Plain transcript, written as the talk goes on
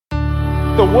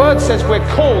The word says we're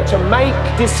called to make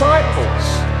disciples.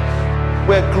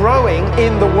 We're growing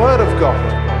in the word of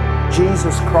God.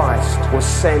 Jesus Christ was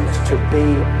sent to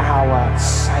be our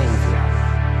Savior.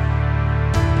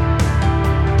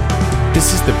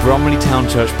 This is the Bromley Town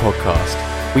Church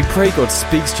podcast. We pray God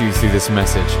speaks to you through this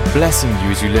message, blessing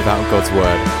you as you live out God's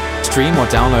word. Stream or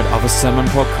download other sermon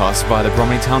podcasts via the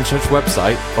Bromley Town Church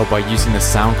website or by using the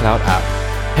SoundCloud app.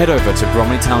 Head over to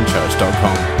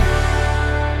bromleytownchurch.com.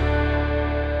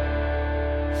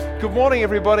 Good morning,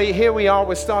 everybody. Here we are.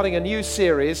 We're starting a new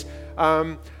series,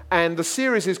 and the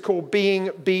series is called Being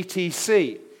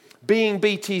BTC. Being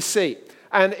BTC.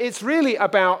 And it's really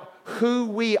about who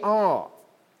we are.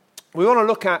 We want to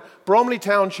look at Bromley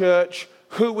Town Church,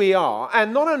 who we are,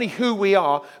 and not only who we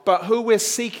are, but who we're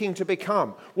seeking to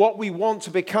become, what we want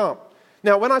to become.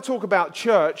 Now, when I talk about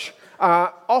church,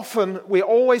 often we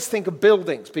always think of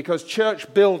buildings, because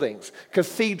church buildings,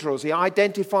 cathedrals, they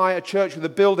identify a church with a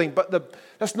building, but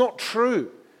that's not true.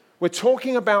 We're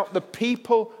talking about the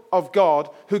people of God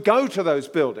who go to those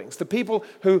buildings, the people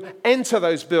who enter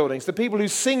those buildings, the people who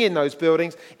sing in those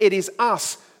buildings. It is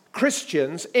us,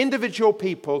 Christians, individual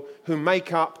people who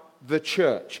make up the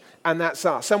church, and that's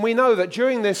us. And we know that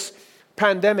during this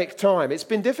pandemic time, it's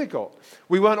been difficult.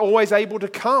 We weren't always able to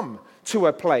come to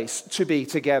a place to be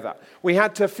together. We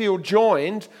had to feel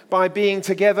joined by being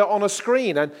together on a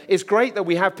screen, and it's great that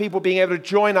we have people being able to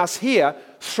join us here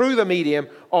through the medium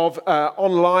of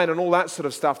online and all that sort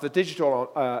of stuff, the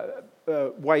digital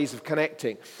ways of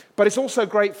connecting. But it's also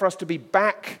great for us to be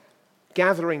back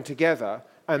gathering together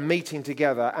and meeting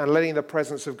together and letting the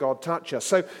presence of God touch us.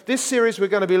 So this series, we're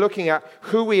going to be looking at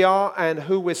who we are and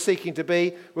who we're seeking to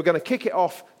be. We're going to kick it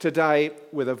off today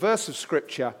with a verse of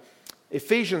Scripture,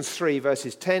 Ephesians 3,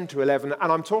 verses 10 to 11.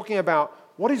 And I'm talking about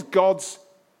what is God's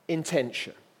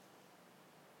intention.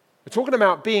 We're talking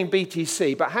about being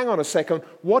BTC, but hang on a second.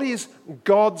 What is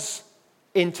God's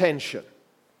intention?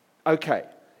 Okay,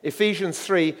 Ephesians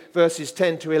 3, verses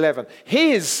 10 to 11.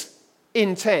 His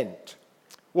intent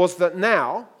was that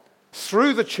now,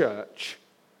 through the church,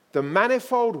 the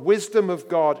manifold wisdom of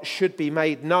God should be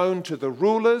made known to the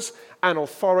rulers and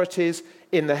authorities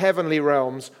in the heavenly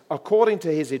realms, according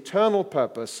to his eternal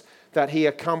purpose that he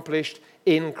accomplished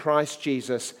in Christ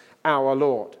Jesus our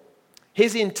Lord.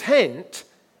 His intent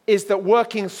is that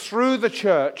working through the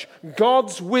church,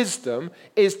 God's wisdom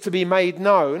is to be made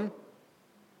known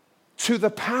to the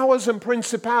powers and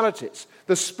principalities,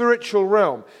 the spiritual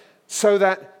realm, so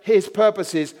that his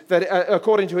purposes, that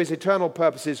according to his eternal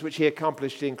purposes, which he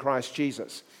accomplished in Christ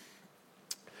Jesus.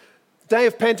 Day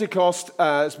of Pentecost,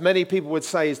 as many people would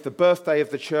say, is the birthday of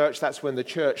the church. That's when the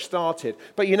church started.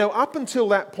 But you know, up until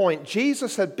that point,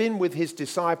 Jesus had been with his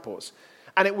disciples.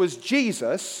 And it was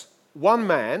Jesus, one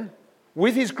man,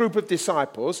 with his group of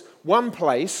disciples, one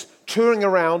place, touring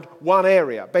around one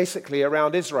area, basically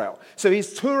around Israel. So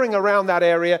he's touring around that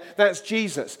area. That's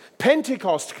Jesus.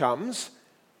 Pentecost comes.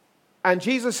 And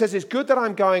Jesus says, it's good that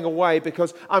I'm going away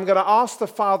because I'm going to ask the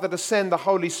Father to send the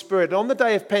Holy Spirit. And on the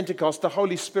day of Pentecost, the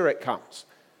Holy Spirit comes.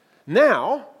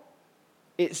 Now,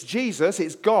 it's Jesus,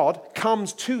 it's God,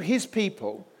 comes to his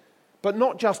people, but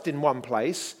not just in one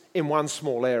place, in one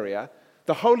small area.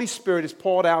 The Holy Spirit is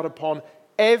poured out upon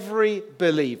every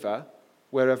believer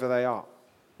wherever they are.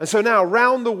 And so now,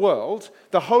 around the world,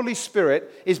 the Holy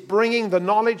Spirit is bringing the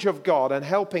knowledge of God and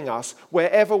helping us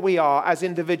wherever we are as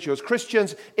individuals.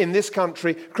 Christians in this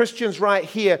country, Christians right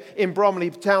here in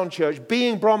Bromley Town Church,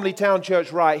 being Bromley Town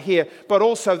Church right here, but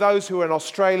also those who are in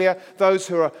Australia, those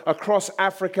who are across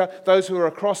Africa, those who are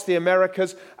across the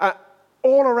Americas.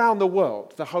 All around the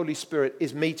world, the Holy Spirit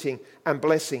is meeting and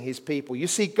blessing his people. You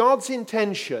see, God's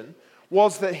intention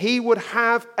was that he would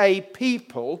have a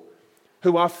people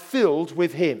who are filled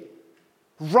with him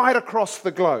right across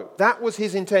the globe. That was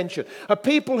his intention. A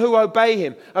people who obey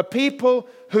him, a people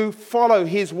who follow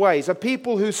his ways, a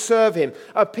people who serve him,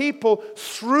 a people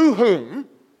through whom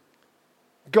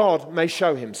God may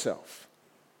show himself.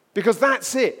 Because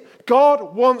that's it.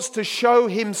 God wants to show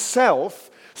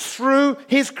himself through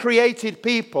his created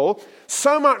people,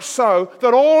 so much so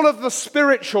that all of the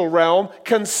spiritual realm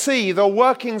can see the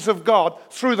workings of God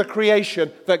through the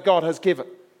creation that God has given.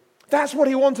 That's what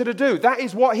he wanted to do. That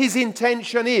is what his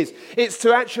intention is. It's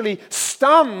to actually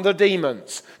stun the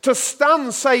demons, to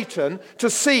stun Satan, to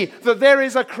see that there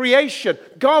is a creation,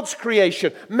 God's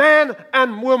creation, man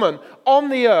and woman on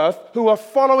the earth who are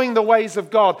following the ways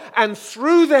of God, and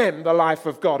through them the life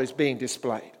of God is being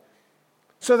displayed.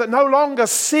 So that no longer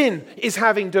sin is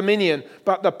having dominion,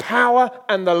 but the power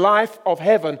and the life of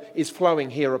heaven is flowing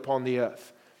here upon the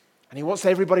earth. And he wants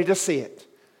everybody to see it.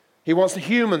 He wants the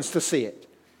humans to see it.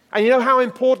 And you know how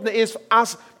important it is for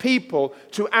us people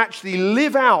to actually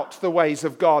live out the ways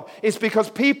of God? It's because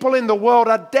people in the world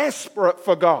are desperate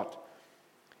for God.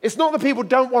 It's not that people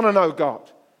don't want to know God.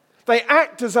 They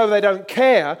act as though they don't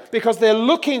care because they're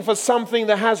looking for something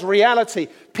that has reality.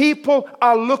 People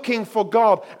are looking for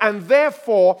God. And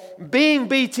therefore, being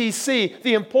BTC,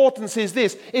 the importance is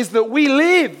this, is that we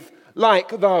live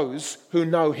like those who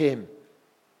know Him.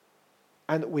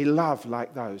 And that we love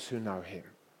like those who know Him.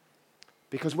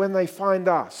 Because when they find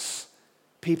us,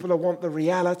 people want the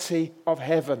reality of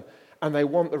heaven. And they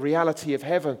want the reality of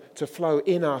heaven to flow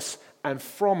in us and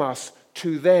from us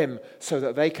to them so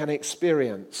that they can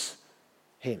experience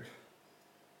Him.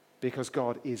 Because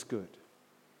God is good.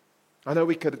 I know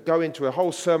we could go into a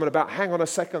whole sermon about, hang on a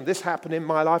second, this happened in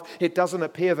my life. It doesn't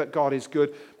appear that God is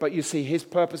good, but you see, His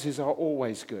purposes are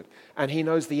always good. And He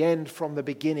knows the end from the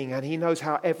beginning, and He knows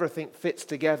how everything fits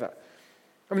together.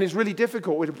 I mean, it's really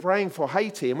difficult. We're praying for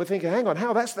Haiti, and we're thinking, hang on,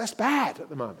 how that's bad at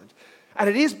the moment. And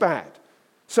it is bad.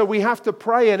 So we have to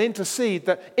pray and intercede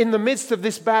that in the midst of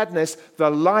this badness, the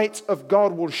light of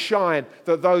God will shine,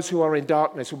 that those who are in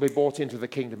darkness will be brought into the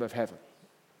kingdom of heaven.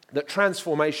 That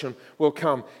transformation will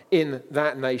come in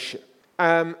that nation.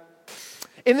 In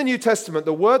the New Testament,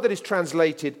 the word that is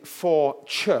translated for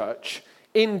church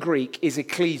in Greek is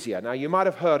ecclesia. Now, you might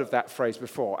have heard of that phrase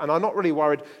before, and I'm not really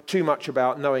worried too much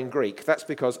about knowing Greek. That's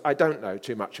because I don't know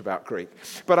too much about Greek.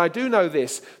 But I do know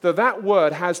this, that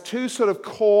word has two sort of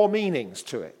core meanings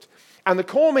to it. And the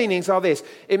core meanings are this.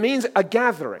 It means a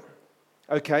gathering.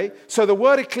 Okay? So the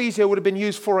word ecclesia would have been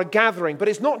used for a gathering, but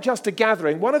it's not just a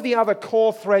gathering. One of the other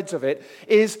core threads of it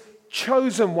is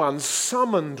chosen ones,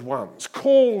 summoned ones,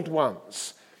 called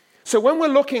ones. So when we're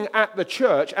looking at the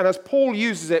church, and as Paul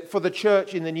uses it for the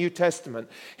church in the New Testament,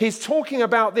 he's talking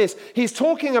about this. He's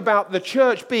talking about the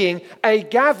church being a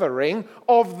gathering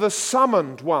of the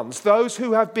summoned ones, those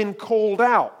who have been called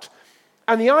out.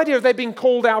 And the idea of they've been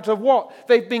called out of what?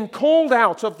 They've been called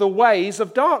out of the ways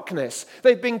of darkness.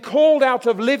 They've been called out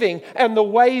of living and the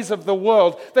ways of the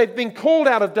world. They've been called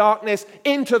out of darkness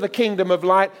into the kingdom of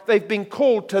light. They've been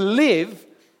called to live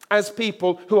as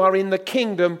people who are in the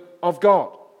kingdom of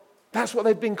God. That's what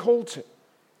they've been called to.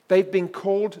 They've been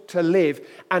called to live.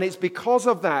 And it's because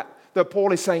of that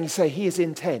Paul is saying, his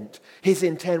intent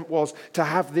was to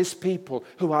have this people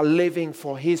who are living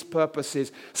for his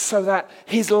purposes so that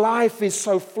his life is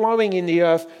so flowing in the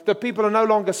earth that people are no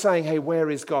longer saying, hey, where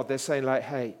is God? They're saying like,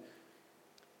 hey,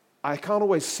 I can't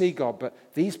always see God,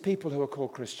 but these people who are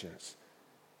called Christians,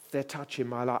 they're touching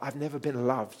my life. I've never been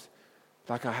loved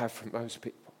like I have from those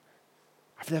people.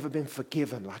 I've never been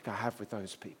forgiven like I have with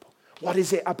those people. What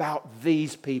is it about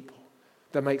these people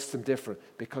that makes them different?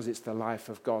 Because it's the life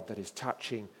of God that is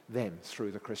touching them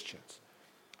through the Christians.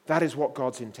 That is what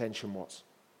God's intention was.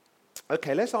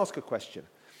 Okay, let's ask a question.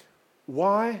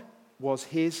 Why was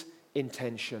his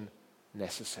intention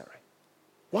necessary?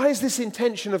 Why is this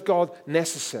intention of God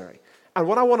necessary? And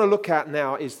what I want to look at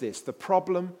now is this, the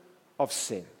problem of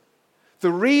sin. The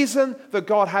reason that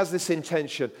God has this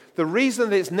intention, the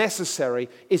reason that it's necessary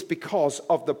is because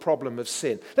of the problem of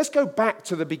sin. Let's go back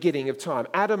to the beginning of time.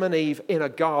 Adam and Eve in a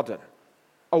garden,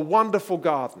 a wonderful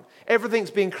garden. Everything's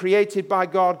been created by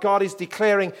God. God is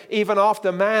declaring, even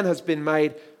after man has been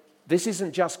made, this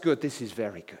isn't just good, this is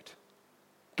very good.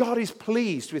 God is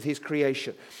pleased with his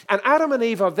creation. And Adam and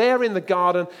Eve are there in the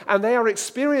garden and they are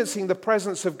experiencing the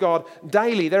presence of God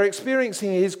daily. They're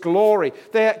experiencing his glory.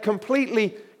 They're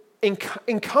completely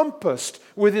encompassed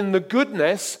within the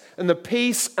goodness and the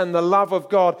peace and the love of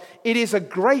God. It is a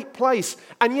great place,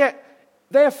 and yet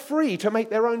they're free to make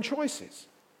their own choices.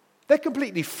 They're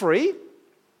completely free.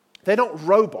 They're not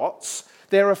robots.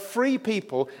 They're a free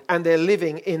people, and they're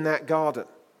living in that garden.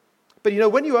 But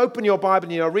when you open your Bible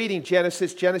and you're reading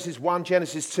Genesis 1,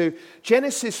 Genesis 2,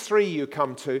 Genesis 3 you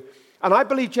come to, and I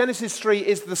believe Genesis 3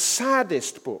 is the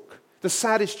saddest book, the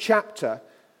saddest chapter,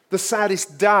 the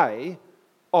saddest day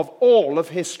of all of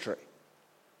history.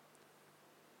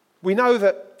 We know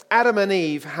that Adam and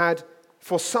Eve had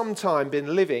for some time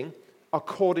been living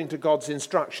according to God's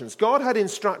instructions. God had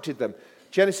instructed them.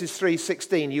 Genesis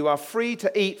 3:16, you are free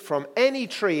to eat from any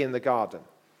tree in the garden,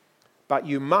 but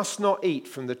you must not eat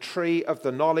from the tree of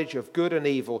the knowledge of good and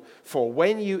evil, for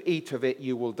when you eat of it,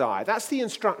 you will die. That's the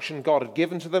instruction God had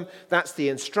given to them. That's the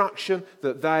instruction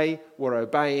that they were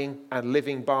obeying and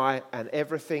living by, and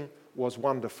everything was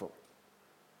wonderful.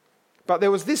 But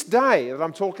there was this day that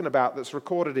I'm talking about that's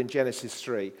recorded in Genesis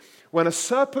 3 when a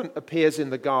serpent appears in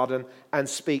the garden and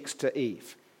speaks to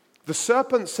Eve. The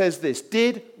serpent says this,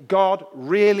 did God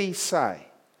really say,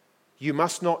 you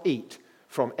must not eat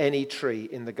from any tree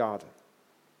in the garden?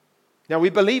 Now, we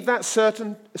believe that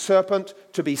serpent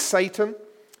to be Satan,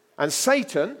 and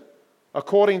Satan,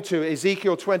 according to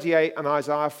Ezekiel 28 and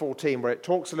Isaiah 14, where it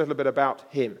talks a little bit about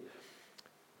him,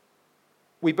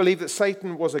 we believe that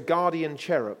Satan was a guardian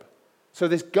cherub. So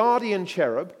this guardian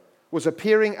cherub was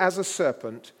appearing as a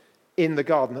serpent in the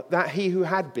garden, that he who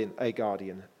had been a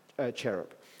guardian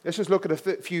cherub. Let's just look at a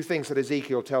few things that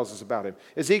Ezekiel tells us about him.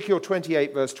 Ezekiel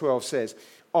 28 verse 12 says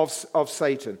of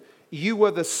Satan, "You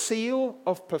were the seal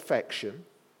of perfection,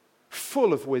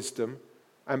 full of wisdom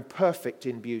and perfect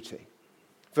in beauty."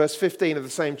 Verse 15 of the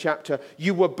same chapter,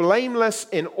 "You were blameless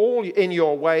in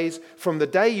your ways from the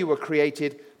day you were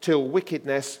created till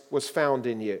wickedness was found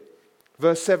in you."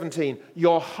 Verse 17,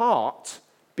 "Your heart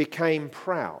became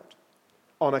proud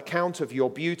on account of your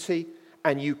beauty,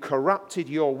 and you corrupted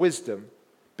your wisdom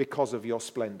because of your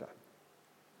splendor."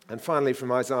 And finally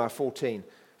from Isaiah 14,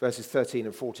 verses 13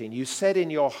 and 14, "You said in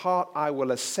your heart, I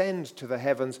will ascend to the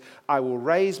heavens. I will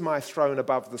raise my throne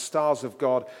above the stars of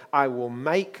God. I will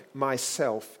make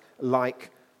myself like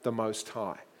the Most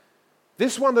High."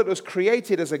 This one that was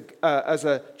created as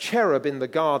a cherub in the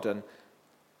garden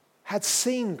had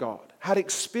seen God, had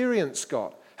experienced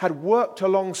God, had worked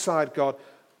alongside God,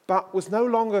 but was no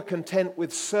longer content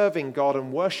with serving God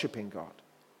and worshiping God.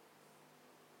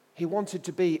 He wanted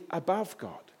to be above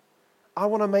God. I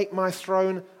want to make my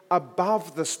throne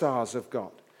above the stars of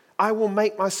God. I will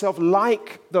make myself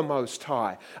like the Most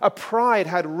High. A pride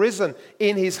had risen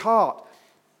in his heart.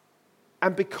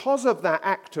 And because of that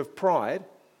act of pride,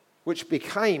 which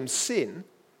became sin,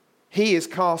 he is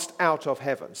cast out of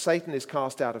heaven. Satan is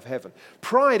cast out of heaven.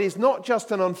 Pride is not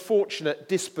just an unfortunate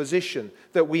disposition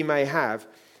that we may have.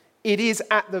 It is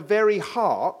at the very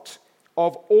heart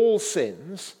of all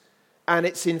sins, and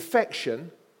its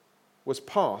infection was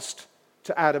passed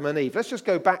to Adam and Eve. Let's just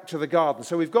go back to the garden.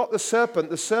 So we've got the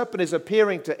serpent. The serpent is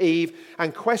appearing to Eve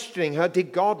and questioning her.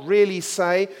 Did God really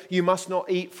say you must not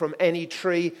eat from any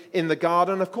tree in the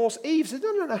garden? Of course, Eve said,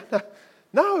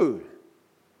 no.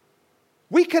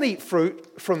 We can eat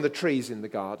fruit from the trees in the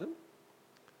garden.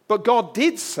 But God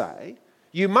did say,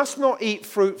 you must not eat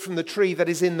fruit from the tree that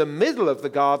is in the middle of the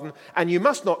garden, and you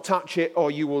must not touch it or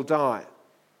you will die.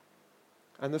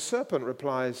 And the serpent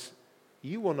replies,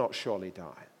 you will not surely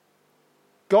die.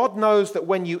 God knows that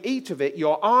when you eat of it,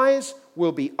 your eyes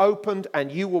will be opened and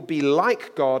you will be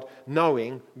like God,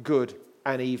 knowing good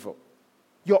and evil.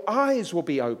 Your eyes will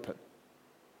be open.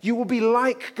 You will be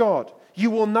like God.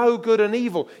 You will know good and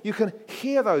evil. You can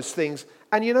hear those things.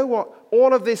 And you know what?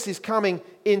 All of this is coming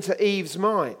into Eve's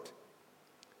mind.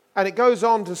 And it goes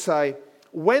on to say,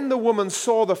 when the woman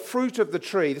saw the fruit of the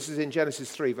tree, this is in Genesis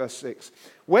 3, verse 6.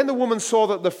 When the woman saw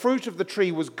that the fruit of the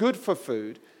tree was good for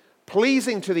food,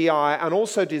 pleasing to the eye, and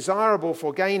also desirable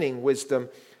for gaining wisdom,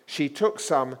 she took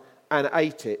some and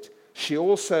ate it. She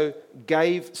also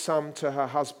gave some to her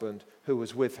husband who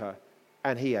was with her,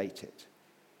 and he ate it.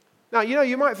 Now,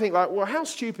 you might think like, well, how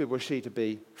stupid was she to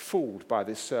be fooled by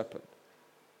this serpent?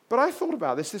 But I thought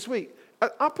about this week.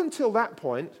 Up until that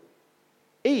point,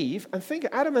 Eve, and think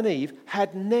Adam and Eve,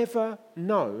 had never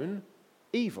known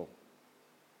evil.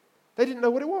 They didn't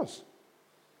know what it was.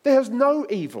 There was no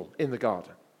evil in the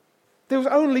garden. There was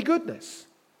only goodness.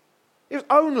 It was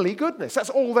only goodness. That's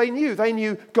all they knew. They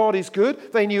knew God is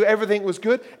good. They knew everything was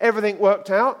good. Everything worked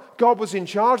out. God was in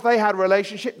charge. They had a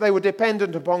relationship. They were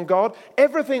dependent upon God.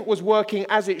 Everything was working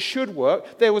as it should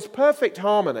work. There was perfect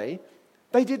harmony.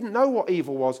 They didn't know what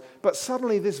evil was. But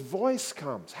suddenly this voice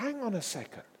comes. Hang on a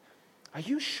second. Are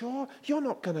you sure? You're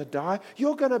not going to die.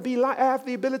 You're going to have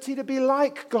the ability to be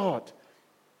like God.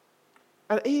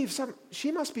 And Eve,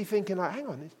 she must be thinking like, hang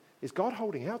on, is God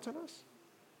holding out on us?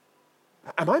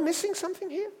 Am I missing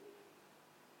something here?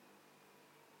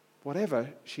 Whatever,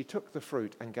 she took the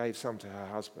fruit and gave some to her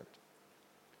husband.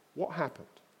 What happened?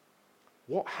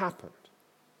 What happened?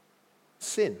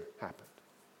 Sin happened.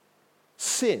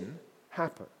 Sin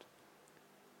happened.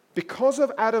 Because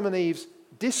of Adam and Eve's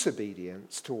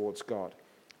disobedience towards God,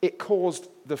 it caused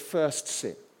the first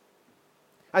sin.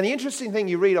 And the interesting thing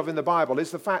you read of in the Bible is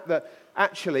the fact that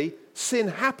actually sin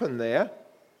happened there.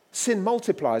 Sin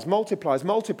multiplies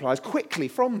quickly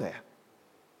from there.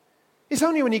 It's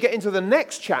only when you get into the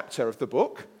next chapter of the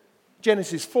book,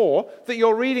 Genesis 4, that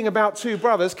you're reading about two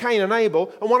brothers, Cain and Abel,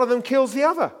 and one of them kills the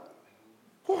other.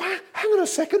 Well, hang on a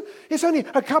second. It's only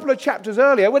a couple of chapters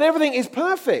earlier when everything is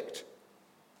perfect.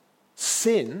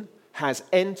 Sin has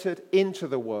entered into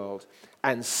the world,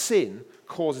 and sin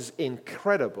causes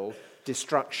incredible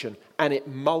destruction, and it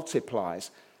multiplies.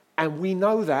 And we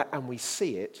know that, and we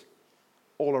see it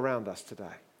all around us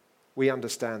today. We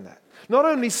understand that. Not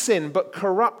only sin, but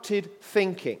corrupted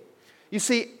thinking. You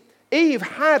see, Eve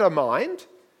had a mind.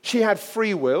 She had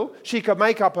free will, she could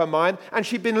make up her mind, and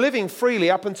she'd been living freely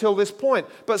up until this point.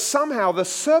 But somehow the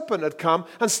serpent had come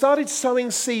and started sowing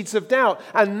seeds of doubt.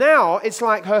 And now it's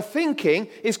like her thinking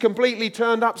is completely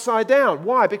turned upside down.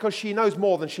 Why? Because she knows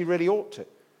more than she really ought to.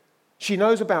 She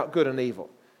knows about good and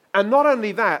evil. And not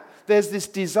only that, there's this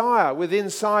desire within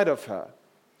inside of her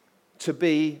to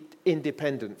be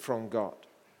independent from God.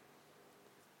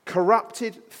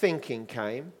 Corrupted thinking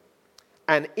came,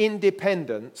 and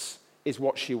independence is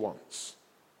what she wants.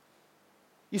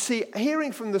 You see,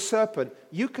 hearing from the serpent,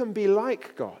 you can be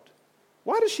like God.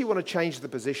 Why does she want to change the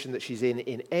position that she's in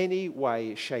any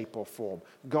way, shape, or form?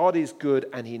 God is good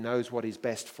and he knows what is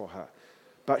best for her.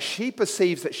 But she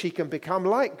perceives that she can become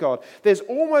like God. There's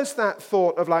almost that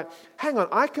thought of like, hang on,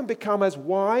 I can become as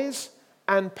wise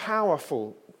and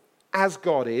powerful as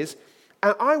God is,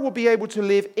 and I will be able to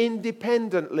live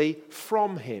independently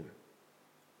from him.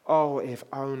 Oh, if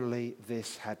only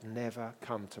this had never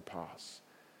come to pass.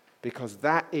 Because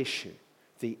that issue,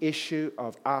 the issue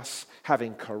of us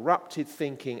having corrupted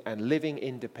thinking and living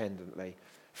independently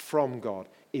from God,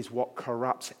 is what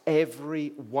corrupts every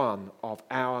one of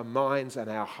our minds and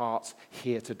our hearts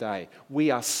here today. We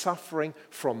are suffering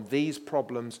from these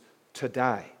problems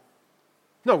today.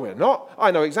 No, we're not.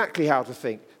 I know exactly how to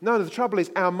think. No, the trouble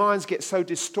is our minds get so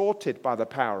distorted by the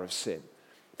power of sin,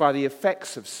 by the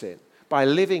effects of sin, by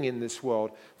living in this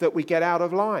world, that we get out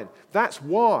of line. That's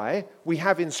why we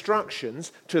have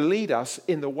instructions to lead us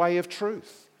in the way of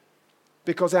truth.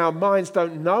 Because our minds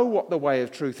don't know what the way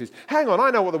of truth is. Hang on, I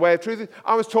know what the way of truth is.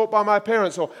 I was taught by my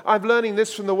parents, or I'm learning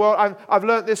this from the world. I've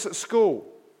learned this at school.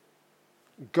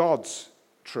 God's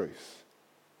truth.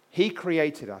 He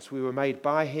created us. We were made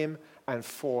by him and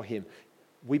for him.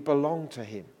 We belong to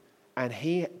him. And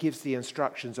he gives the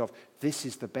instructions of this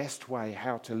is the best way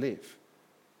how to live.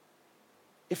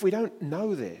 If we don't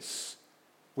know this,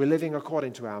 we're living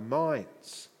according to our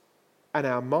minds. And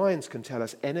our minds can tell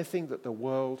us anything that the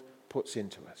world puts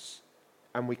into us.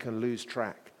 And we can lose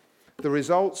track. The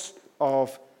results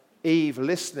of Eve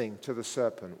listening to the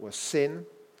serpent were sin,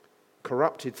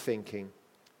 corrupted thinking,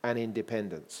 and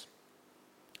independence.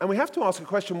 And we have to ask a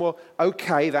question, well,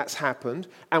 okay, that's happened,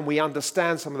 and we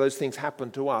understand some of those things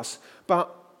happened to us,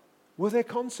 but were there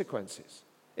consequences?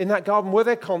 In that garden, were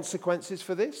there consequences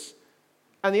for this?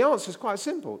 And the answer is quite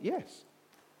simple, yes.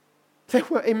 There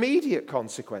were immediate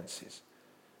consequences.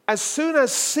 As soon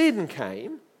as sin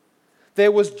came,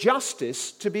 there was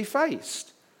justice to be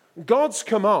faced. God's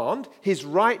command, his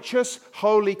righteous,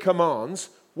 holy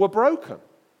commands, were broken.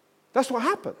 That's what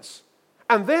happens.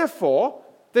 And therefore,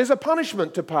 there's a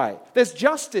punishment to pay. There's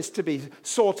justice to be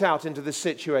sought out into this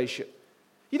situation.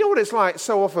 You know what it's like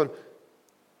so often?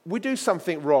 We do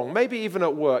something wrong, maybe even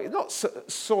at work. Not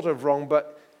sort of wrong,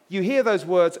 but you hear those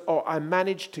words, oh, I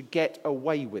managed to get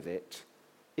away with it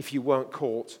if you weren't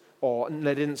caught, or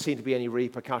there didn't seem to be any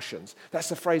repercussions. That's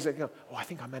the phrase that goes, oh, I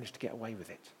think I managed to get away with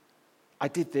it. I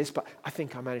did this, but I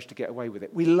think I managed to get away with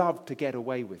it. We love to get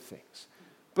away with things.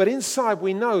 But inside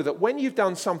we know that when you've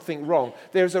done something wrong,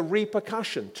 there's a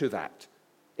repercussion to that.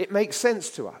 It makes sense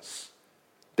to us.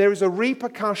 There is a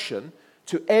repercussion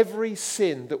to every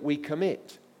sin that we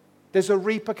commit. There's a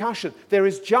repercussion. There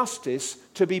is justice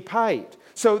to be paid.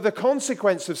 So the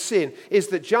consequence of sin is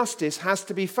that justice has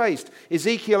to be faced.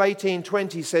 Ezekiel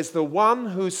 18:20 says, the one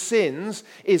who sins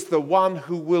is the one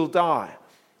who will die.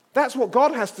 That's what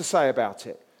God has to say about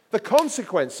it. The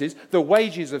consequences, the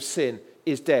wages of sin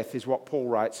is death, is what Paul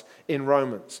writes in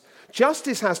Romans.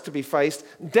 Justice has to be faced.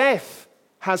 Death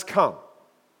has come.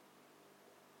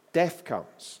 Death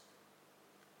comes.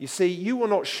 You see, you will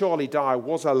not surely die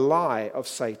was a lie of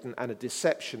Satan and a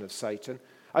deception of Satan.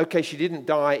 Okay, she didn't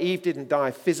die, Eve didn't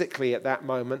die physically at that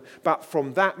moment, but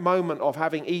from that moment of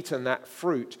having eaten that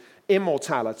fruit,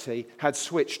 immortality had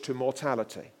switched to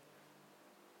mortality.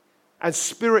 And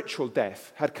spiritual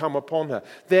death had come upon her.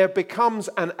 There becomes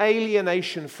an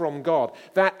alienation from God.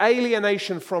 That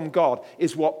alienation from God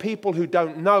is what people who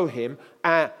don't know him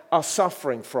are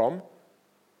suffering from,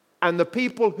 and the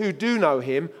people who do know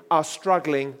him are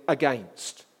struggling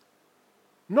against.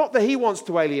 Not that he wants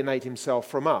to alienate himself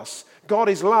from us. God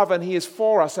is love and he is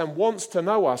for us and wants to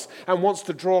know us and wants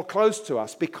to draw close to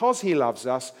us because he loves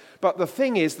us. But the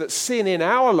thing is that sin in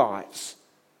our lives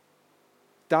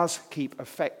does keep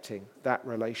affecting that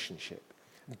relationship.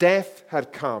 Death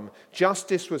had come,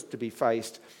 justice was to be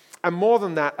faced, and more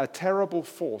than that, a terrible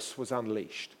force was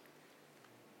unleashed.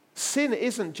 Sin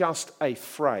isn't just a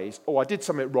phrase, oh, I did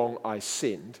something wrong, I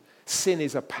sinned. Sin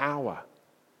is a power.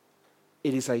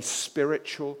 It is a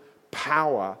spiritual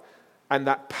power, and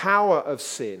that power of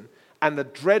sin and the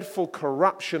dreadful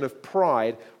corruption of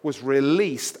pride was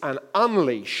released and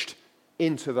unleashed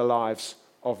into the lives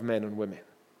of men and women.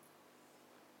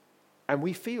 And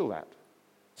we feel that.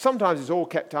 Sometimes it's all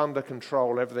kept under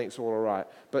control, everything's all right.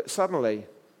 But suddenly,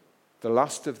 the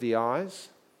lust of the eyes,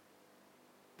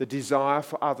 the desire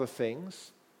for other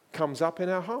things, comes up in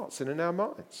our hearts and in our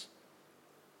minds.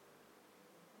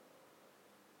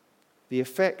 The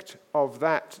effect of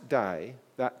that day,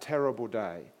 that terrible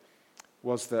day,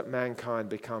 was that mankind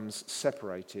becomes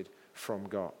separated from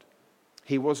God.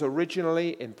 He was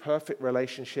originally in perfect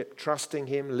relationship, trusting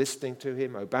him, listening to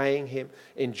him, obeying him,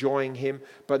 enjoying him.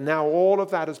 But now all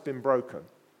of that has been broken.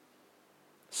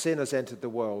 Sin has entered the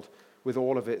world with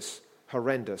all of its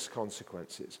horrendous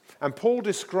consequences. And Paul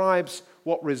describes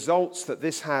what results that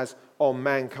this has on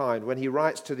mankind when he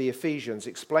writes to the Ephesians,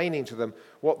 explaining to them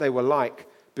what they were like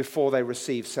before they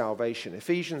received salvation.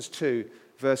 Ephesians 2,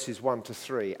 verses 1 to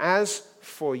 3. As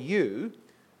for you,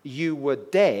 you were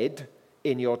dead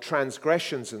in your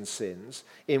transgressions and sins,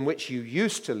 in which you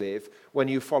used to live when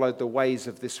you followed the ways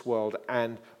of this world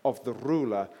and of the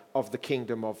ruler of the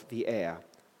kingdom of the air,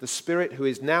 the Spirit who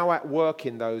is now at work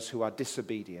in those who are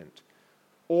disobedient.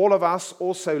 All of us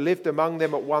also lived among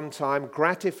them at one time,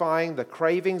 gratifying the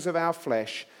cravings of our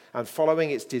flesh and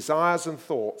following its desires and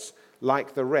thoughts.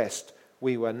 Like the rest,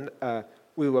 we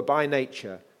were by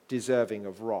nature deserving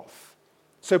of wrath.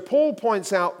 So Paul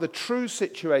points out the true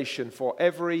situation for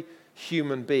every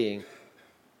human being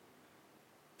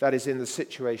that is in the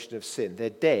situation of sin. They're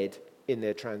dead in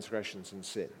their transgressions and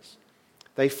sins.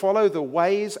 They follow the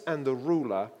ways and the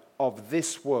ruler of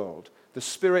this world, the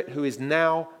Spirit who is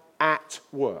now at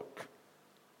work.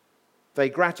 They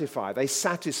gratify, they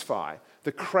satisfy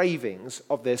the cravings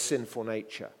of their sinful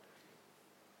nature.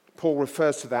 Paul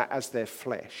refers to that as their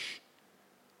flesh.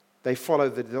 They follow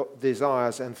the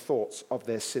desires and thoughts of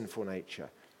their sinful nature.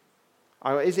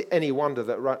 Is it any wonder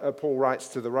that Paul writes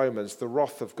to the Romans, the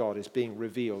wrath of God is being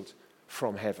revealed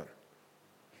from heaven?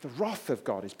 The wrath of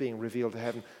God is being revealed to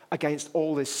heaven against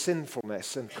all this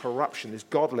sinfulness and corruption, this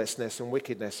godlessness and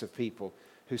wickedness of people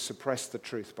who suppress the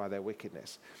truth by their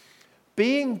wickedness.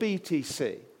 Being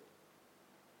BTC,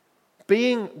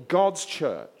 being God's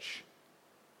church,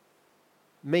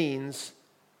 means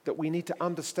that we need to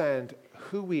understand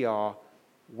who we are,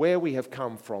 where we have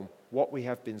come from, what we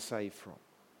have been saved from.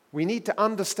 We need to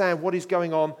understand what is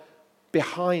going on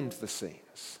behind the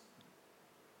scenes.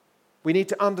 We need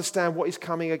to understand what is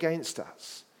coming against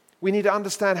us. We need to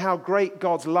understand how great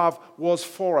God's love was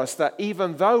for us, that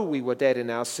even though we were dead in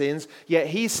our sins, yet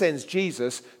he sends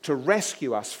Jesus to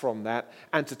rescue us from that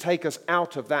and to take us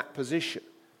out of that position.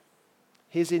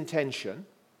 His intention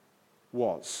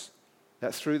was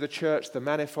that through the church, the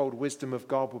manifold wisdom of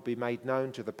God would be made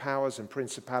known to the powers and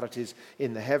principalities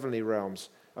in the heavenly realms,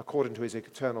 according to his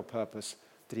eternal purpose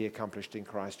that he accomplished in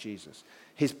Christ Jesus.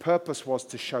 His purpose was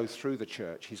to show through the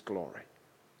church his glory.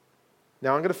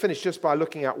 Now, I'm going to finish just by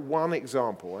looking at one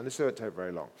example, and this won't take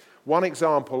very long. One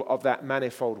example of that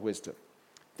manifold wisdom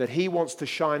that he wants to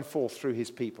shine forth through his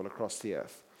people across the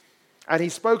earth. And he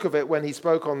spoke of it when he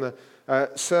spoke on the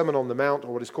Sermon on the Mount,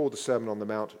 or what is called the Sermon on the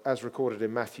Mount, as recorded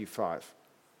in Matthew 5.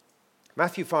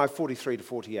 Matthew 5, 43 to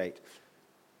 48.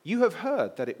 You have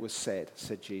heard that it was said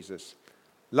Jesus,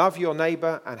 love your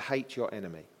neighbor and hate your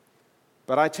enemy.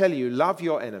 But I tell you, love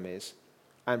your enemies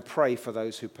and pray for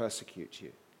those who persecute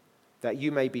you, that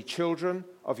you may be children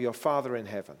of your Father in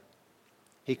heaven.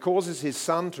 He causes his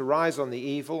sun to rise on the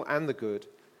evil and the good,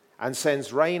 and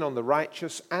sends rain on the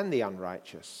righteous and the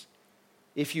unrighteous.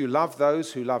 If you love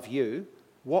those who love you,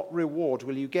 what reward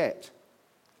will you get?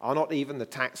 Are not even the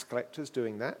tax collectors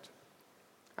doing that?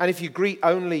 And if you greet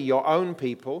only your own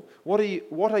people, what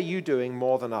are you doing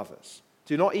more than others?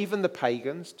 Do not even the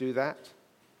pagans do that?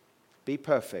 Be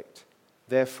perfect,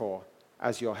 therefore,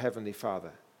 as your heavenly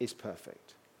Father is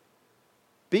perfect.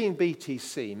 Being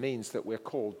BTC means that we're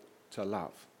called to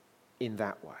love in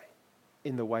that way,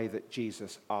 in the way that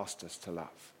Jesus asked us to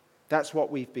love. That's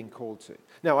what we've been called to.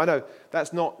 Now, I know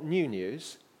that's not new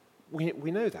news. We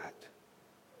know that.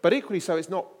 But equally so, it's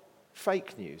not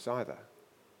fake news either.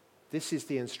 This is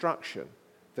the instruction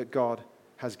that God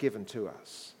has given to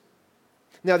us.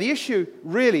 Now, the issue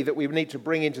really that we need to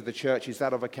bring into the church is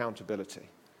that of accountability.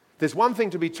 There's one thing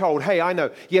to be told, hey, I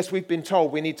know, yes, we've been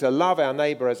told we need to love our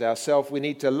neighbor as ourselves. We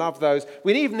need to love those.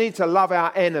 We even need to love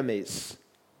our enemies.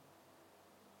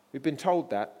 We've been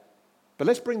told that. But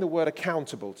let's bring the word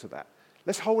accountable to that.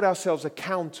 Let's hold ourselves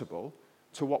accountable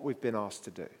to what we've been asked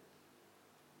to do.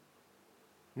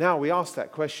 Now we ask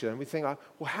that question and we think, well,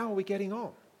 how are we getting on?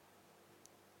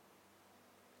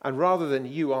 And rather than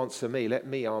you answer me, let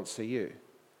me answer you.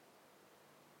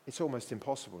 It's almost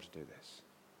impossible to do this.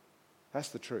 That's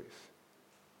the truth.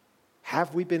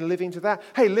 Have we been living to that?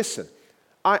 Hey, listen,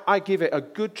 I give it a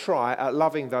good try at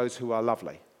loving those who are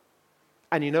lovely.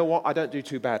 And you know what? I don't do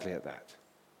too badly at that.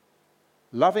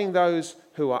 Loving those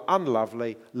who are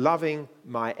unlovely, loving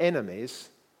my enemies,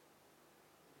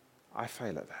 I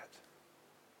fail at that.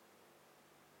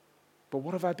 But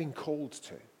what have I been called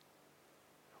to?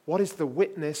 What is the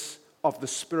witness of the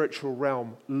spiritual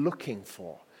realm looking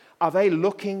for? Are they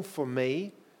looking for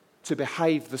me to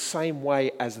behave the same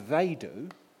way as they do?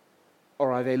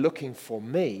 Or are they looking for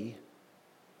me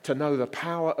to know the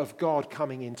power of God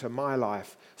coming into my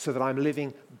life so that I'm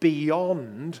living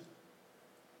beyond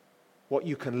what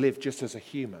you can live just as a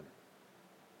human,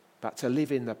 but to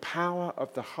live in the power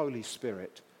of the Holy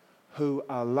Spirit, who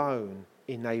alone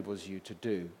enables you to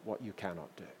do what you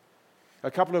cannot do.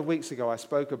 A couple of weeks ago, I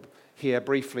spoke here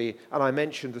briefly, and I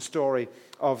mentioned the story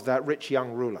of that rich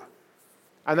young ruler.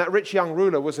 And that rich young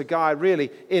ruler was a guy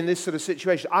really in this sort of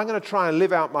situation. I'm going to try and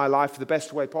live out my life the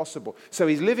best way possible. So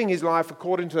he's living his life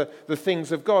according to the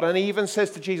things of God. And he even says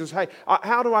to Jesus, hey,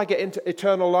 how do I get into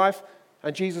eternal life?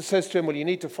 And Jesus says to him, well, you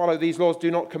need to follow these laws.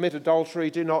 Do not commit adultery.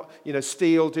 Do not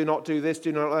steal. Do not do this.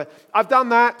 Do not. I've done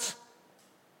that.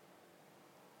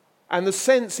 And the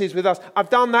sense is with us, I've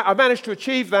done that. I've managed to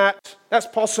achieve that. That's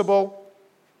possible.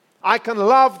 I can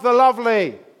love the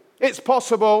lovely. It's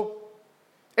possible.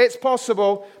 It's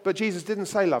possible. But Jesus didn't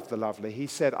say love the lovely. He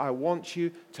said, I want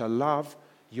you to love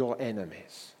your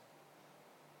enemies.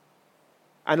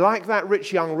 And like that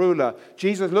rich young ruler,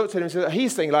 Jesus looked at him and said,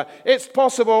 he's thinking like, it's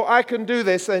possible, I can do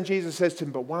this. And Jesus says to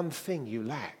him, but one thing you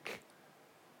lack.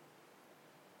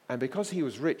 And because he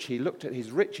was rich, he looked at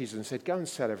his riches and said, go and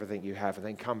sell everything you have and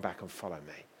then come back and follow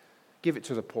me. Give it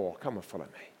to the poor, come and follow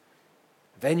me.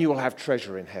 Then you will have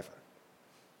treasure in heaven.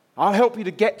 I'll help you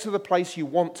to get to the place you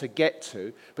want to get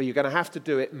to, but you're going to have to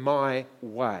do it my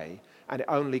way, and it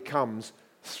only comes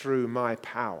through my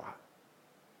power.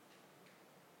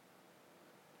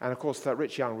 And of course, that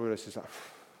rich young ruler says,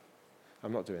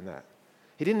 I'm not doing that.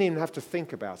 He didn't even have to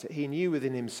think about it. He knew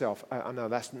within himself, I know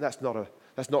that's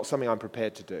not something I'm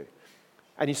prepared to do.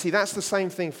 And you see, that's the same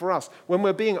thing for us. When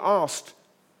we're being asked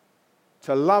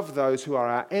to love those who are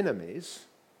our enemies,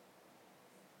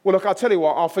 well, look, I'll tell you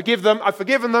what, I'll forgive them. I've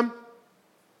forgiven them.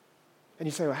 And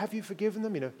you say, well, have you forgiven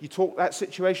them? You talk that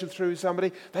situation through with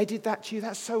somebody. They did that to you.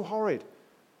 That's so horrid.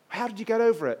 How did you get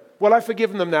over it? Well, I've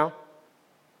forgiven them now.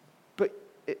 But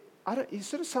it's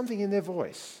sort of something in their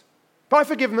voice. But I've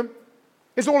forgiven them.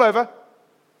 It's all over.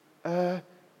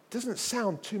 Doesn't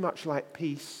sound too much like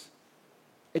peace.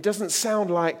 It doesn't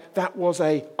sound like that was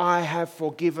I have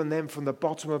forgiven them from the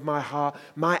bottom of my heart.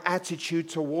 My attitude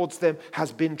towards them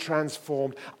has been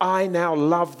transformed. I now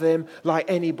love them like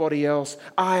anybody else.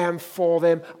 I am for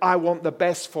them. I want the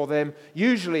best for them.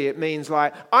 Usually it means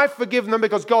like, I've forgiven them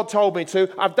because God told me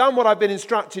to. I've done what I've been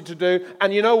instructed to do.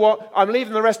 And you know what? I'm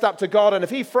leaving the rest up to God. And if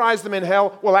he fries them in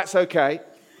hell, well, that's okay.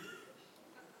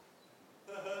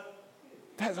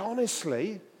 That's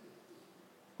honestly...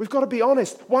 We've got to be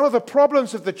honest. One of the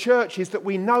problems of the church is that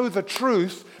we know the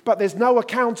truth, but there's no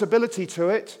accountability to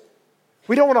it.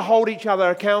 We don't want to hold each other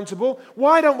accountable.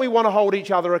 Why don't we want to hold each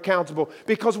other accountable?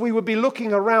 Because we would be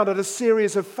looking around at a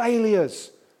series of failures.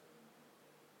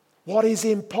 What is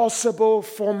impossible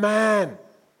for man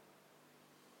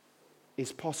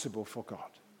is possible for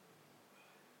God.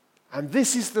 And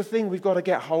this is the thing we've got to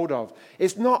get hold of.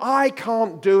 It's not, I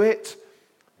can't do it,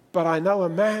 but I know a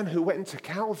man who went to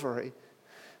Calvary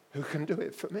who can do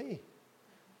it for me.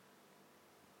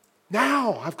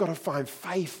 Now I've got to find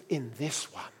faith in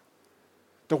this one.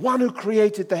 The one who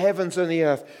created the heavens and the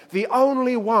earth. The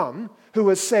only one who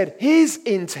has said his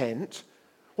intent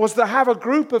was to have a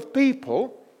group of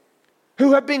people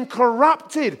who have been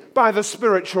corrupted by the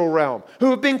spiritual realm,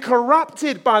 who have been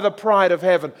corrupted by the pride of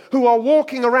heaven, who are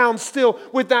walking around still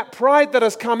with that pride that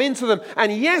has come into them.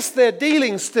 And yes, they're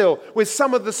dealing still with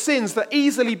some of the sins that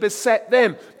easily beset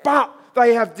them, but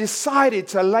they have decided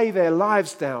to lay their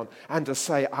lives down and to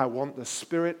say, I want the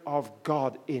Spirit of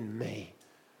God in me,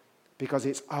 because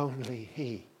it's only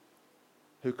He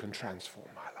who can transform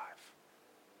my life.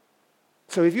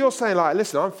 So if you're saying, like,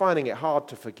 listen, I'm finding it hard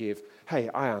to forgive, hey,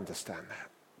 I understand that.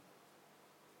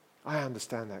 I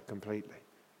understand that completely.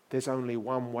 There's only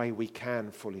one way we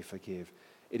can fully forgive.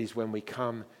 It is when we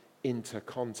come into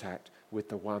contact with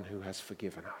the one who has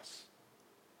forgiven us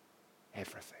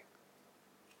everything.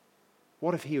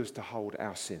 What if he was to hold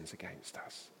our sins against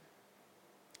us?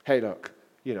 Hey, look,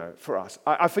 for us,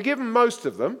 I've forgiven most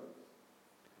of them,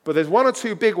 but there's one or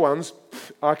two big ones,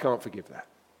 I can't forgive that.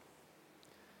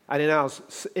 And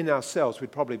in ourselves,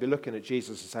 we'd probably be looking at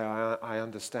Jesus and say, I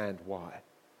understand why.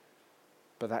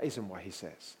 But that isn't what he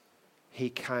says.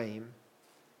 He came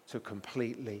to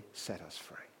completely set us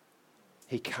free.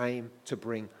 He came to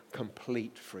bring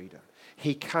complete freedom.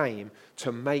 He came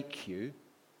to make you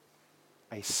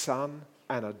a son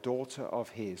and a daughter of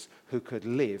his who could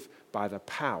live by the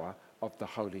power of the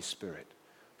Holy Spirit.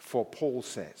 For Paul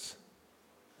says,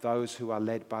 those who are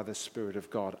led by the Spirit of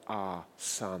God are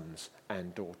sons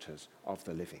and daughters of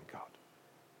the living God.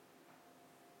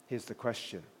 Here's the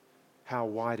question. How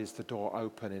wide is the door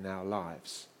open in our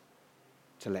lives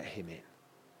to let him in?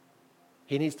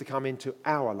 He needs to come into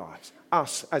our lives,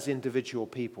 us as individual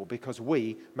people, because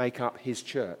we make up his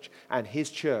church. And his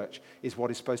church is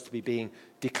what is supposed to be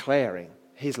declaring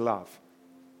his love,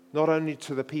 not only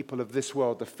to the people of this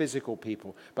world, the physical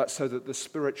people, but so that the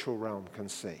spiritual realm can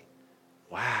see,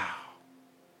 wow,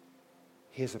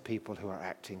 here's a people who are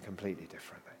acting completely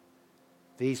differently.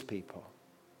 These people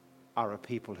are a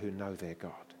people who know their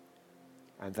God,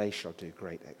 and they shall do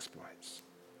great exploits.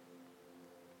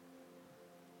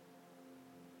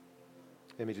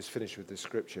 Let me just finish with this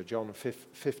scripture. John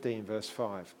 15, verse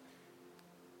 5.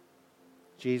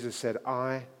 Jesus said,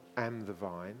 I am the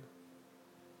vine,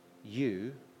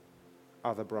 you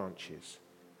are the branches.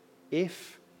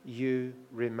 If you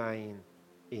remain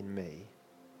in me,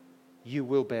 you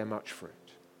will bear much fruit.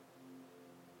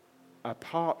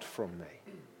 Apart from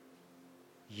me,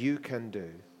 you can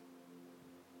do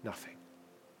nothing.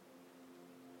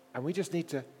 And we just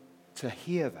need to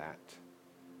hear that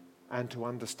and to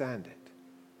understand it.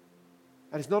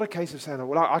 And it's not a case of saying,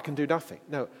 well, I can do nothing.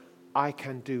 No, I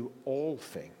can do all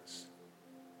things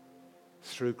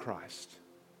through Christ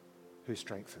who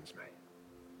strengthens me.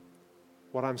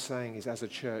 What I'm saying is, as a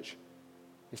church,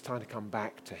 it's time to come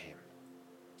back to him.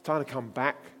 It's time to come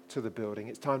back to the building.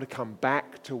 It's time to come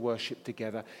back to worship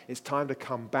together. It's time to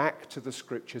come back to the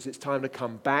scriptures. It's time to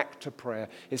come back to prayer.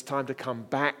 It's time to come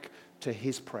back to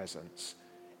his presence.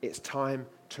 It's time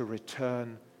to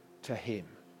return to him,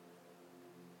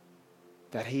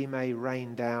 that he may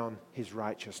rain down his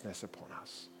righteousness upon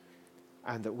us,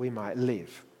 and that we might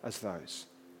live as those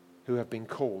who have been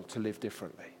called to live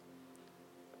differently,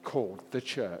 called the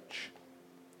church,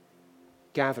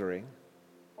 gathering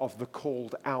of the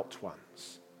called out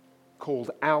ones,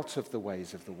 called out of the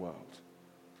ways of the world,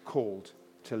 called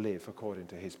to live according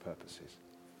to his purposes.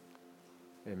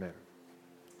 Amen.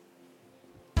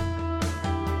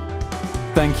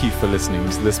 Thank you for listening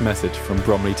to this message from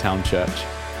Bromley Town Church.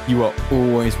 You are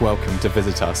always welcome to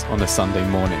visit us on a Sunday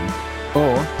morning,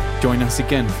 or join us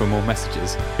again for more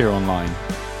messages here online.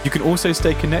 You can also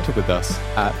stay connected with us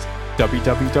at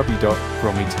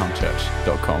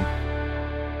www.bromleytownchurch.com.